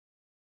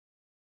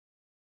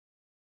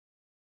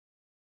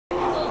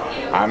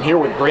I'm here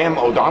with Graham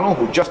O'Donnell,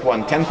 who just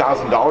won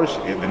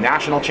 $10,000, the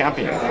national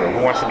champion for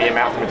Who Wants to Be a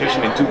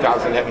Mathematician in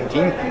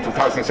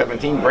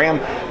 2017.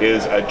 Graham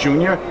is a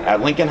junior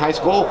at Lincoln High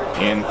School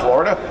in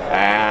Florida,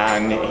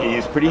 and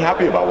he's pretty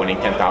happy about winning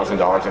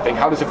 $10,000, I think.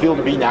 How does it feel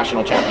to be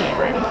national champion,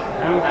 Graham?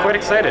 I'm quite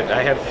excited.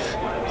 I have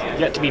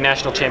yet to be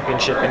national champion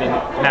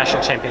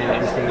in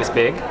anything this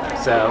big,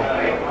 so.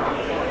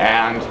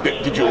 And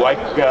did you like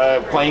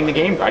playing the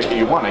game?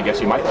 You won, I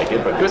guess you might like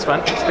it, but it was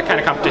fun. It's the kind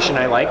of competition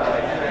I like.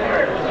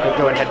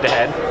 Going head to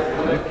head.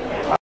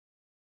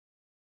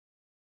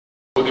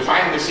 We'll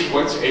define the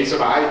sequence A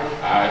sub I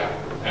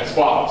as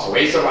follows. So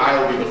A sub I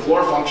will be the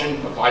floor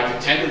function applied to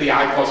 10 to the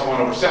I plus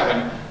 1 over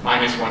 7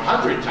 minus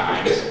 100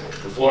 times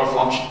the floor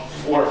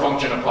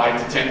function applied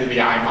to 10 to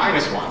the I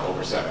minus 1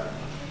 over 7.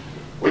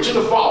 Which of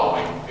the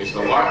following is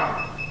the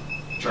large?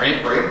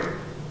 Train break?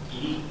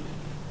 E.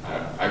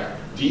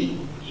 D?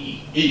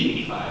 E.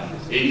 E.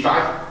 85.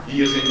 85?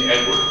 E is in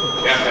Edward.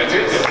 Yes, that's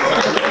it.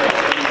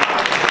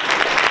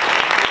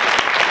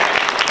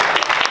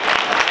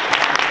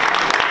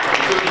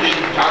 So you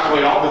didn't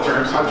calculate all the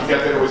terms. How did you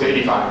get that it was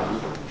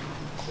 85?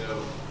 So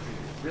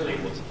really,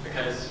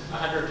 because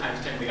 100 times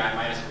 10 to the I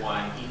minus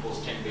 1 equals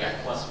 10 to the I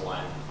plus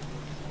 1,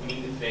 we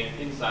need the thing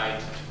inside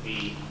to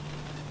be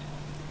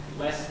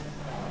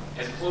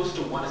as close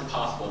to 1 as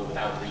possible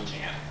without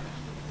reaching it.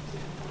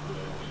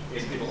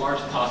 Basically the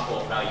largest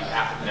possible value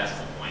after the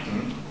decimal point.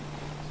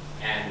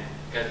 And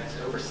because it's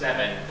over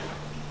 7,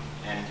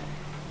 and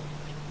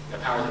the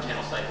powers of 10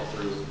 will cycle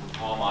through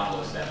all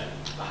modulo 7,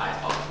 the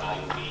highest possible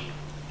value will be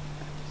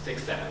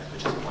 6/7,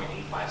 which is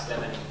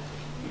 0.857.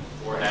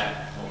 For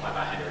that, multiply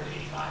by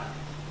 185.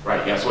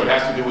 Right, yeah, so it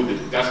has to do with the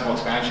decimal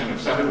expansion of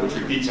 7, which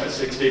repeats as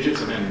 6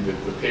 digits, and then the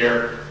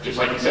pair, just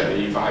like you said, the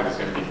 85 is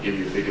going to give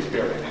you the biggest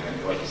pair. And then,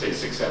 like you say,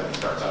 6/7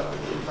 starts out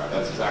with 85.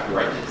 That's exactly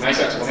right. Nice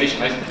explanation,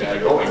 nice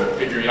going,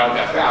 figuring it out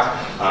that fast.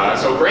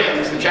 So Graham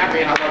is the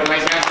champion. How about a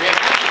nice hand for him?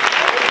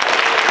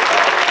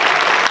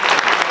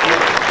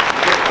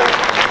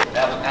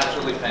 That was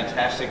absolutely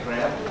fantastic,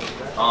 Graham.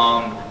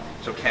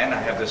 So Ken, I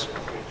have this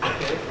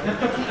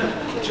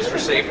just for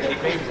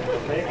safekeeping.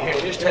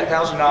 Here's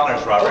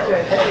 $10,000, Robert.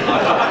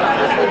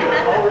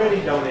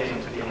 Already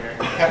donating to the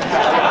American.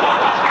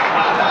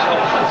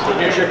 So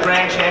here's your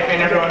grand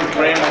champion, everyone,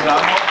 Graham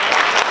O'Donnell.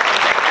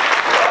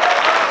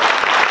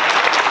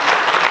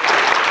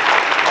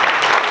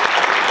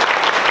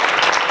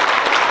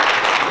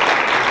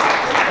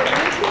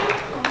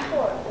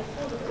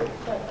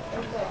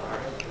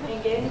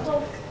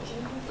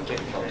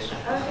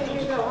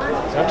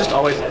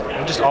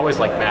 I've just always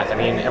liked math. I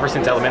mean, ever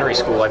since elementary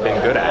school, I've been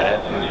good at it,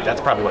 and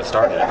that's probably what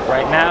started it.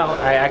 Right now,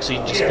 I actually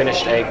just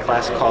finished a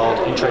class called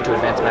Intro to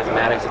Advanced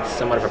Mathematics. It's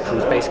somewhat of a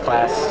proof-based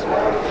class.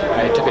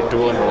 I took it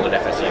dual enrolled at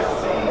FSU.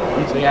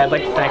 So yeah, I'd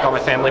like to thank all my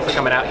family for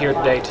coming out here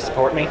today to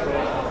support me.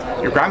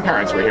 Your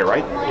grandparents were here,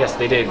 right? Yes,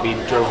 they did. We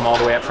drove them all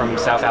the way up from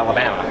South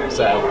Alabama.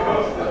 So.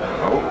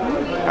 Oh,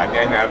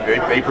 and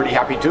they pretty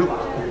happy too?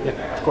 Yeah,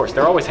 of course.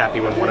 They're always happy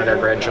when one of their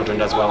grandchildren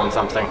does well in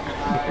something.